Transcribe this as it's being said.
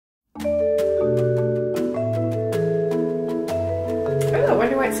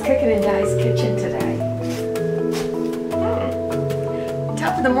cooking in Di's kitchen today?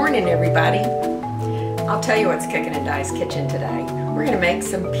 Top of the morning, everybody. I'll tell you what's cooking in Di's kitchen today. We're going to make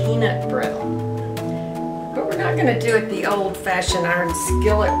some peanut brittle. But we're not going to do it the old-fashioned iron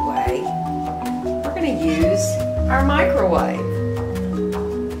skillet way. We're going to use our microwave.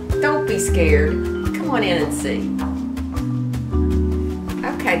 Don't be scared. Come on in and see.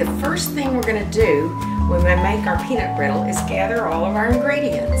 Okay, the first thing we're going to do when we make our peanut brittle is gather all of our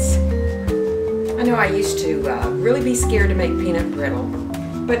ingredients. I know I used to really be scared to make peanut brittle,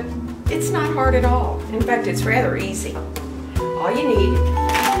 but it's not hard at all. In fact, it's rather easy. All you need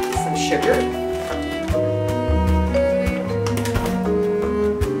is some sugar,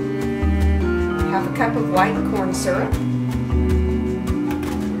 half a cup of white corn syrup,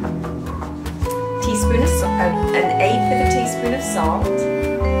 teaspoon of an eighth of a teaspoon of salt,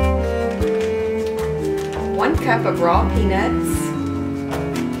 1 cup of raw peanuts,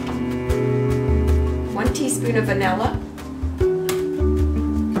 1 teaspoon of vanilla,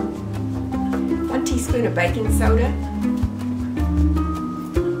 1 teaspoon of baking soda,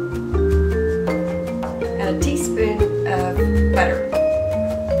 and a teaspoon of butter.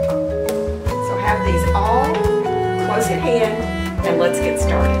 So have these all close at hand, and let's get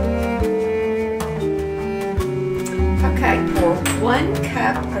started. Okay, pour 1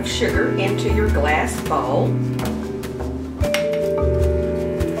 cup of sugar into your glass bowl.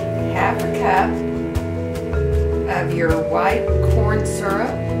 Half a cup of your white corn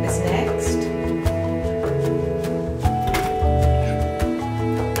syrup is next.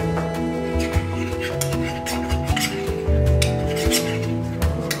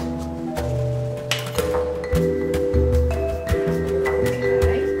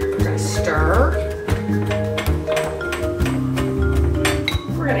 Okay, we're going to stir.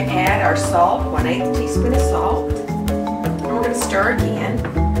 Add our salt, 1/8 teaspoon of salt, and we're going to stir again.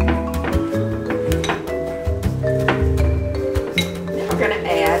 Then we're going to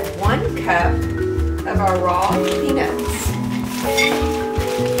add 1 cup of our raw peanuts.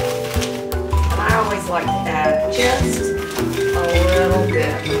 And I always like to add just a little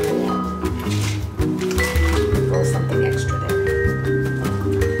bit. A little something extra there.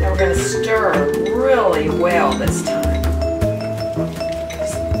 Now we're going to stir really well this time.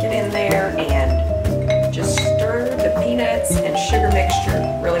 There and just stir the peanuts and sugar mixture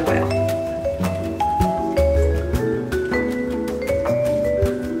really well.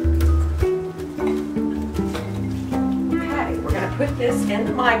 Okay, we're going to put this in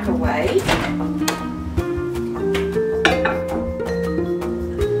the microwave.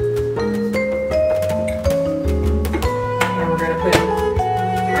 And we're going to put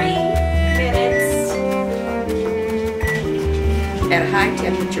 3 minutes at high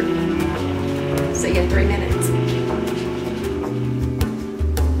temperature. See you in 3 minutes.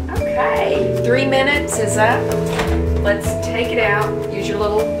 Okay, 3 minutes is up. Let's take it out. Use your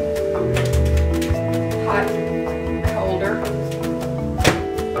little hot holder.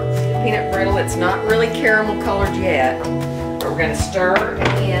 The peanut brittle, it's not really caramel colored yet. But we're going to stir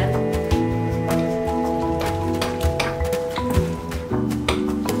again.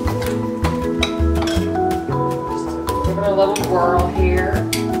 Just give it a little whirl here.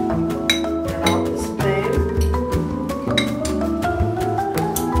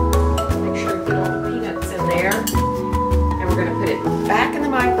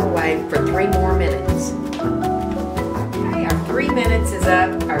 Microwave for 3 more minutes. Okay, our 3 minutes is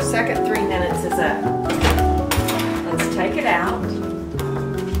up. Our second 3 minutes is up. Let's take it out.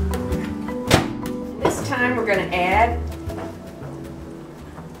 This time we're going to add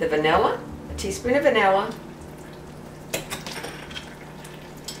the vanilla, a teaspoon of vanilla,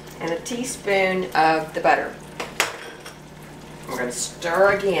 and a teaspoon of the butter. We're going to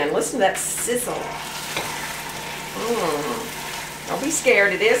stir again. Listen to that sizzle. Don't be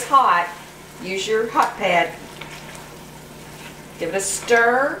scared, it is hot. Use your hot pad. Give it a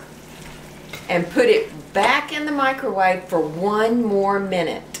stir and put it back in the microwave for 1 more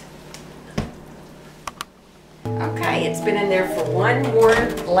minute. Okay, it's been in there for 1 more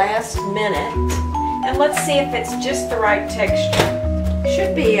last minute. And let's see if it's just the right texture.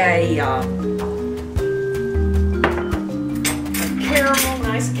 Should be a caramel,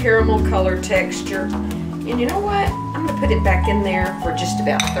 nice caramel color texture. And you know what? I'm going to put it back in there for just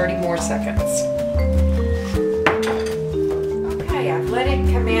about 30 more seconds. Okay, I've let it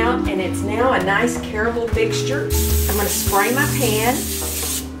come out and it's now a nice caramel mixture. I'm going to spray my pan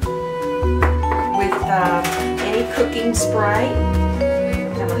with any cooking spray.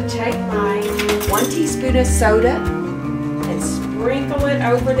 I'm going to take my 1 teaspoon of soda and sprinkle it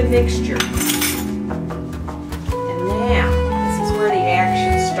over the mixture. And now, this is where the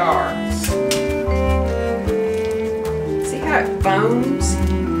action starts.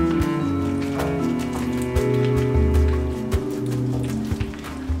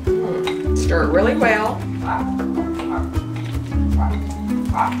 Stir it really well.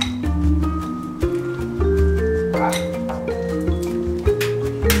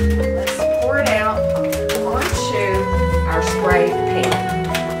 Let's pour it out onto our sprayed pan.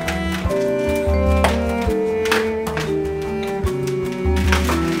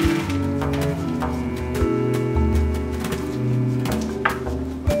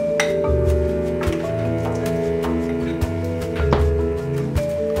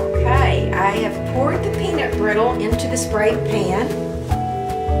 I have poured the peanut brittle into the sprayed pan,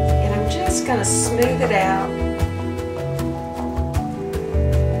 and I'm just going to smooth it out,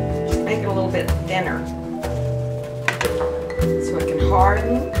 just make it a little bit thinner so it can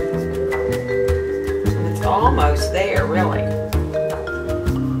harden, and it's almost there really.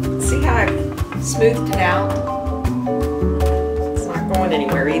 See how I've smoothed it out? It's not going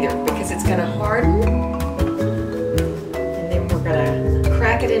anywhere either because it's going to harden, and then we're going to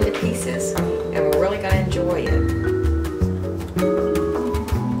crack it into pieces, and we're really going to enjoy it.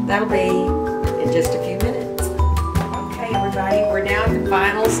 That'll be in just a few minutes. Okay, everybody, we're now at the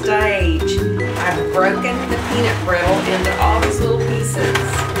final stage. I've broken the peanut brittle into all these little pieces.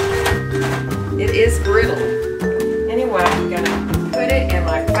 It is brittle. Anyway, I'm going to put it in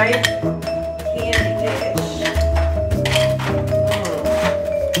my favorite candy dish.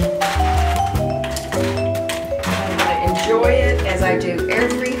 I'm going to enjoy it as I do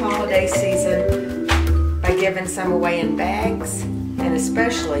every holiday season by giving some away in bags and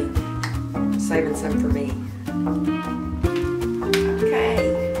especially saving some for me. Okay,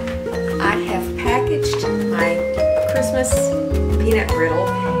 I have packaged my Christmas peanut brittle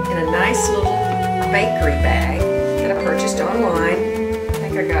in a nice little bakery bag that I purchased online. I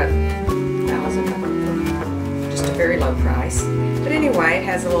think I got just a very low price. But anyway, it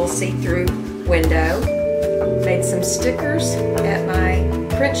has a little see-through window. Made some stickers at my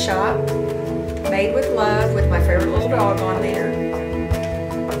print shop, made with love, with my favorite little dog on there.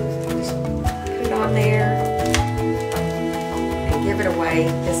 Just put it on there and give it away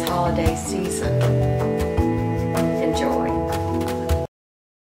this holiday season.